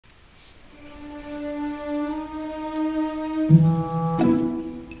Are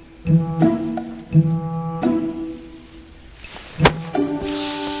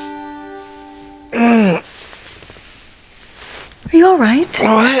you all right?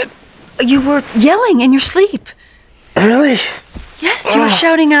 What? You were yelling in your sleep. Really? Yes, you were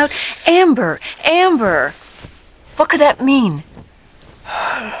shouting out, Amber, Amber. What could that mean?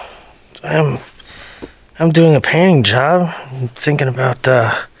 I'm doing a painting job. I'm thinking about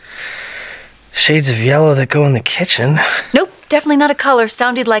shades of yellow that go in the kitchen. Nope, definitely not a color.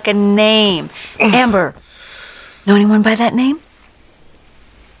 Sounded like a name. Amber. Know anyone by that name?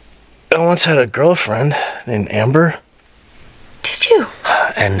 I once had a girlfriend named Amber. Did you?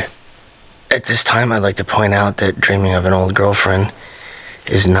 And at this time, I'd like to point out that dreaming of an old girlfriend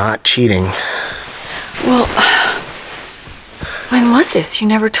is not cheating. Well, when was this? You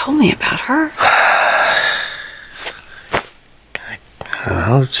never told me about her. I don't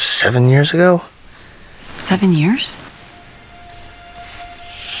know, 7 years ago? 7 years?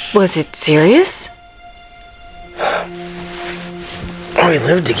 Was it serious? We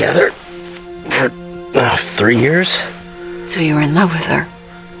lived together for 3 years. So you were in love with her?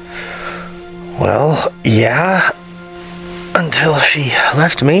 Well, yeah, until she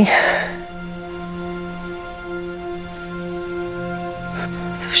left me.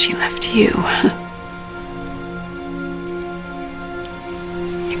 So she left you.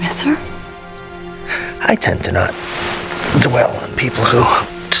 You miss her? I tend to not dwell on people who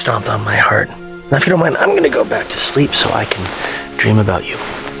stomped on my heart. Now, if you don't mind, I'm going to go back to sleep so I can dream about you.